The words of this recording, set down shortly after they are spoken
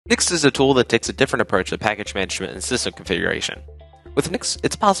Nix is a tool that takes a different approach to package management and system configuration. With Nix,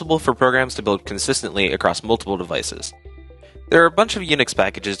 it's possible for programs to build consistently across multiple devices. There are a bunch of Unix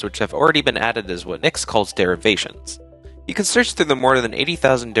packages which have already been added as what Nix calls derivations. You can search through the more than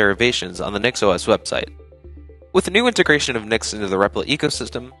 80,000 derivations on the NixOS website. With the new integration of Nix into the Replit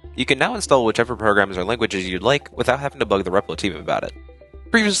ecosystem, you can now install whichever programs or languages you'd like without having to bug the Replit team about it.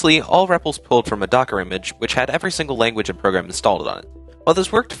 Previously, all Repls pulled from a Docker image which had every single language and program installed on it. While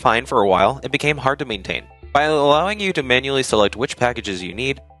this worked fine for a while, it became hard to maintain. By allowing you to manually select which packages you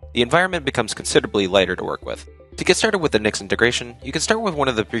need, the environment becomes considerably lighter to work with. To get started with the Nix integration, you can start with one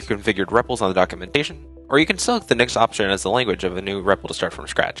of the pre-configured REPLs on the documentation, or you can select the Nix option as the language of a new REPL to start from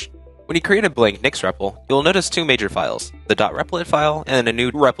scratch. When you create a blank Nix REPL, you'll notice two major files, the .replit file and a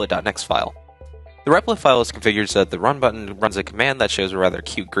new replit.nix file. The replit file is configured so that the run button runs a command that shows a rather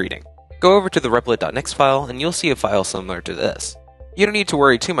cute greeting. Go over to the replit.nix file and you'll see a file similar to this. You don't need to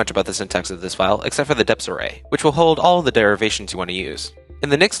worry too much about the syntax of this file except for the deps array, which will hold all of the derivations you want to use. In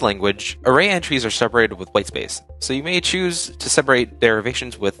the Nix language, array entries are separated with whitespace, so you may choose to separate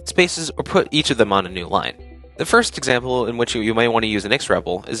derivations with spaces or put each of them on a new line. The first example in which you might want to use a Nix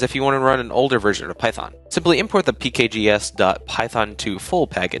REPL is if you want to run an older version of Python. Simply import the pkgs.python2full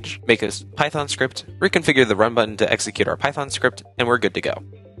package, make a Python script, reconfigure the run button to execute our Python script, and we're good to go.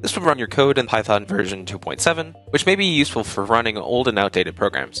 This will run your code in Python version 2.7, which may be useful for running old and outdated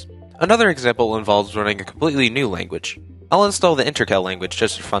programs. Another example involves running a completely new language. I'll install the intercal language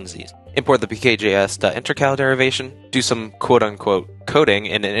just for funsies. Import the pkjs.intercal derivation, do some quote-unquote coding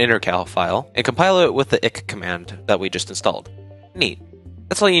in an intercal file, and compile it with the ick command that we just installed. Neat.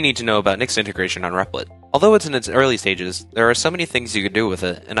 That's all you need to know about Nix integration on Replit. Although it's in its early stages, there are so many things you can do with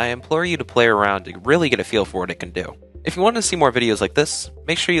it, and I implore you to play around to really get a feel for what it can do. If you want to see more videos like this,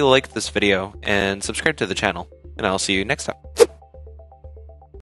 make sure you like this video and subscribe to the channel, and I'll see you next time.